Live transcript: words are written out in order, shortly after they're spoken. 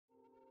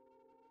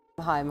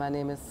Hi, my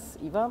name is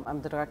Eva.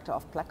 I'm the director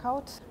of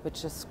Blackout,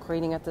 which is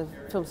screening at the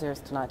film series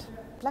tonight.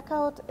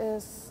 Blackout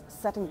is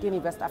set in Guinea,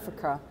 West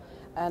Africa,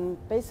 and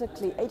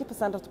basically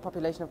 80% of the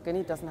population of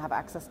Guinea doesn't have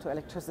access to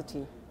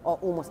electricity, or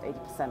almost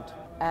 80%.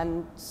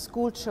 And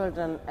school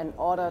children, in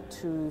order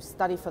to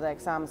study for their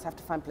exams, have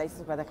to find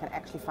places where they can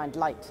actually find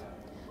light.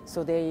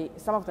 So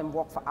some of them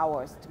walk for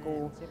hours to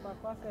go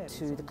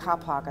to the car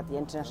park at the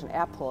international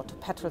airport, to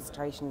petrol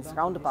stations,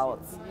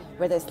 roundabouts,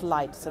 where there's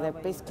light. So they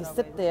basically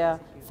sit there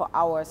for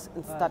hours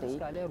and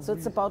study. So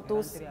it's about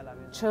those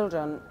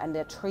children and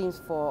their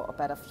dreams for a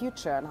better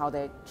future and how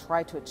they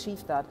try to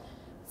achieve that,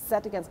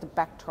 set against the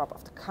backdrop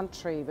of the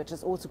country, which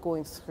is also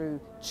going through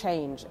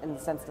change in the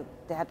sense that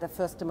they had their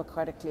first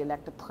democratically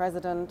elected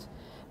president,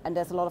 and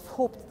there's a lot of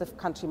hope that the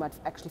country might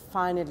actually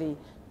finally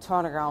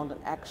turn around and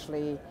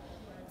actually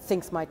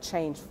things might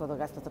change for the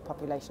rest of the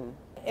population.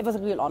 It was a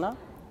real honor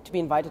to be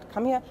invited to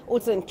come here,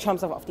 also in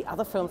terms of the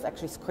other films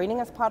actually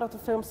screening as part of the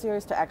film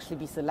series, to actually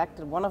be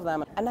selected, one of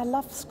them. And I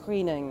love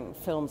screening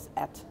films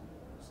at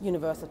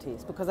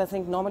universities, because I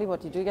think normally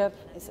what you do get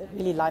is a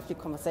really lively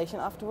conversation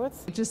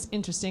afterwards. It's just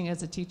interesting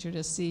as a teacher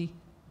to see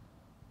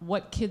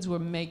what kids were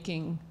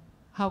making,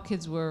 how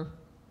kids were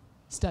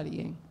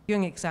studying.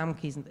 During exam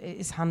season,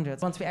 it's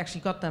hundreds. Once we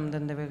actually got them,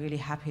 then they were really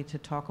happy to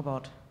talk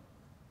about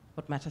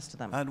what matters to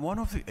them. And one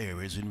of the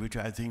areas in which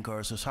I think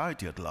our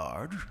society at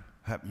large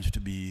happens to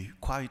be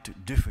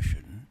quite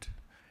deficient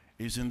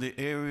is in the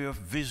area of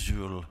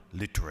visual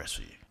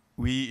literacy.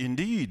 We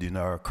indeed, in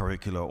our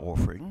curricular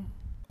offering,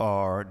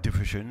 are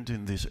deficient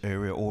in this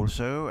area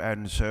also,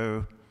 and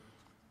so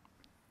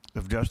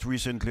have just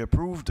recently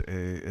approved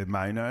a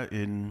minor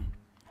in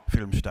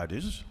film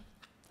studies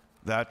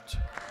that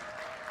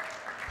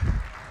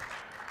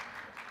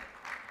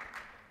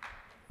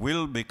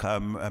will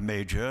become a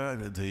major.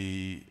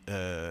 The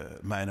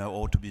minor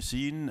ought to be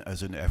seen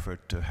as an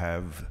effort to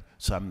have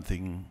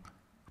something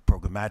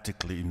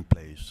programmatically in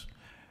place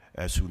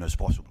as soon as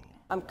possible.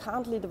 I'm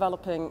currently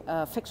developing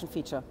a fiction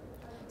feature,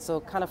 so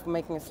kind of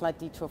making a slight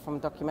detour from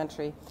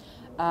documentary.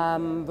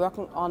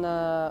 Working on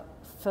a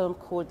film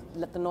called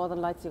Let the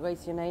Northern Lights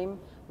Erase Your Name,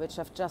 which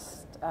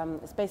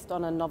is based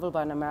on a novel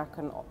by an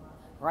American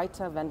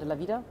writer, Van de la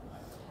Vida.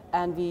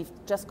 And we've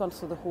just gone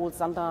through the whole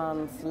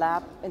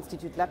Sundance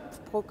Institute Lab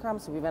program.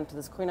 So we went to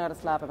the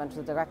Screenwriters Lab, I went to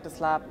the Directors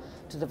Lab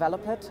to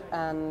develop it.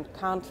 And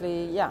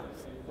currently,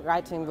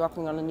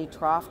 working on a new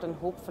draft and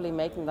hopefully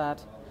making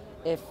that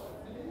if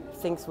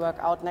things work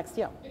out next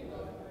year.